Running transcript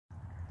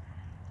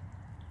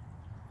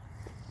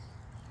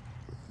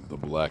The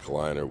black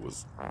liner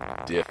was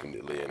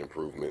definitely an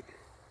improvement.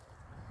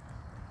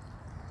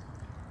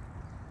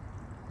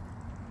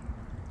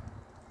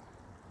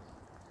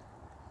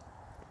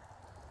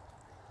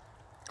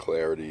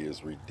 Clarity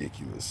is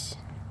ridiculous.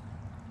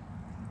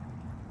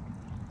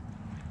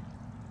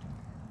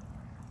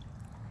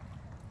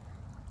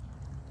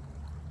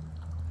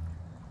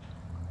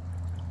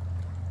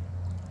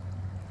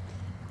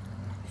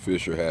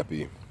 Fish are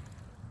happy.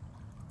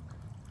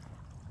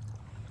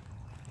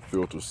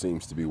 Filter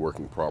seems to be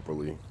working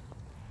properly.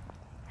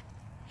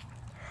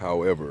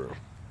 However,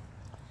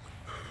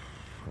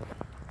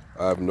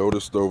 I've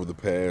noticed over the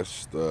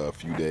past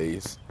few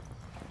days,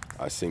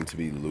 I seem to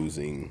be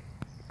losing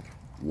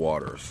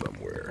water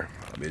somewhere.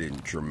 I mean, it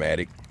isn't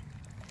dramatic,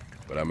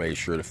 but I made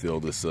sure to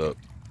fill this up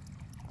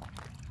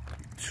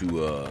to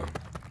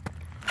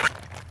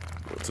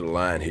the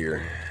line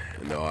here,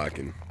 and now I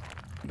can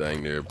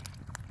dang near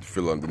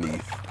fill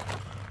underneath.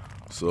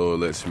 So it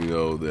lets me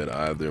know that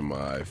either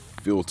my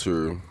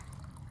filter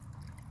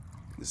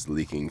is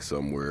leaking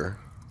somewhere,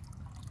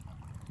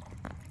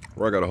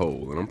 or I got a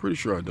hole, and I'm pretty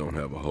sure I don't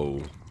have a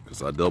hole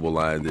because I double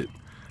lined it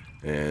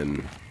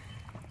and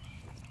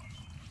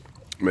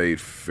made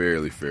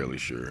fairly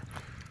sure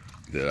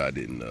that I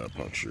didn't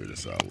puncture it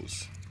as I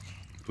was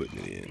putting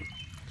it in.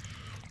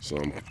 So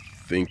I'm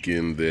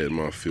thinking that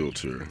my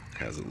filter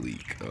has a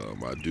leak.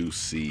 I do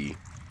see,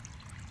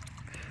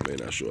 may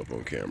not show up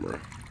on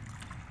camera,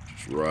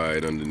 just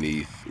right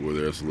underneath where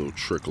there's a little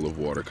trickle of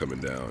water coming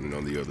down, and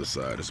on the other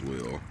side as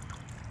well.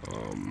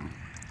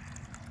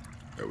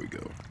 There we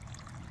go.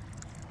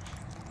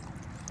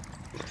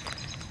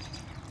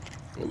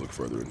 We'll look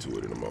further into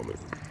it in a moment.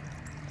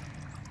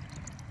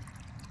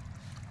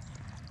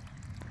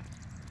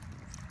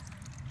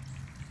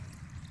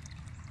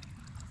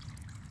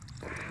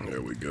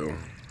 There we go.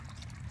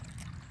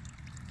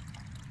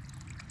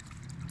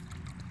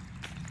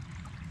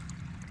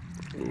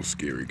 A little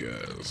scary,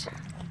 guys.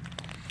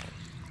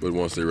 But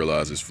once they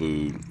realize it's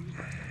food,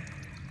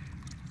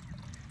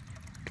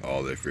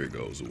 all their fear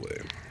goes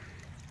away.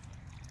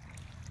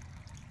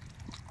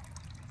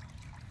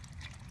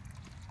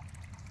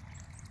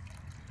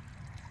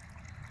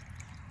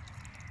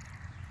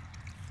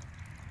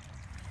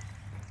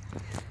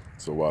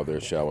 So while they're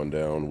chowing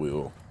down,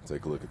 we'll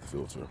take a look at the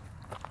filter.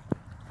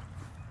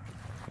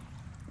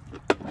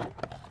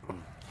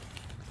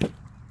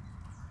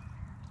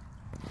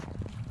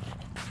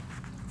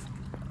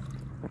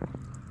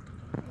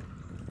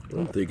 What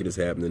I'm thinking is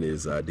happening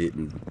is I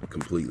didn't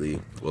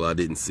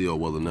seal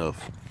well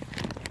enough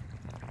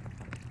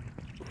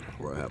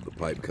where I have the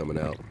pipe coming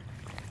out.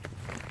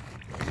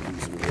 I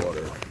need some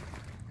water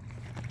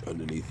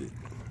underneath it.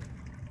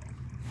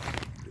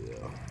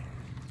 Yeah.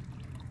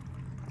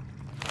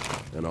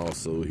 And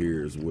also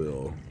here as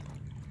well,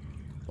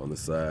 on the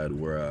side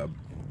where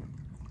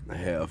I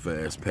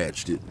half-ass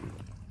patched it.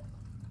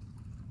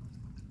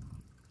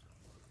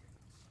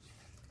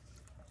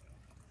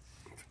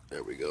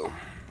 There we go.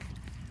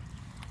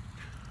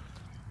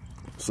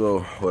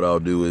 So what I'll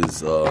do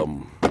is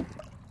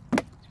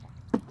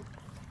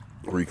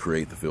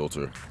recreate the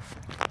filter.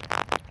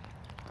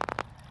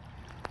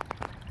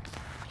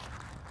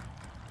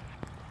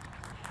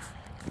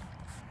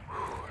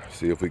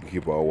 See if we can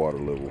keep our water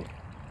level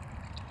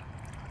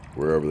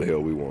wherever the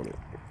hell we want it.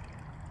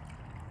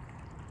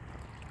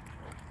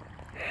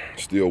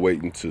 Still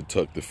waiting to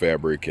tuck the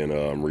fabric and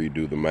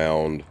redo the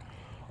mound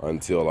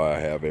until I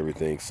have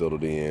everything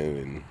settled in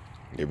and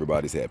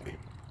everybody's happy.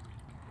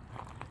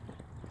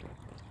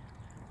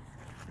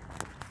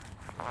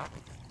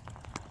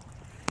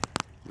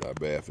 Not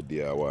bad for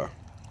DIY.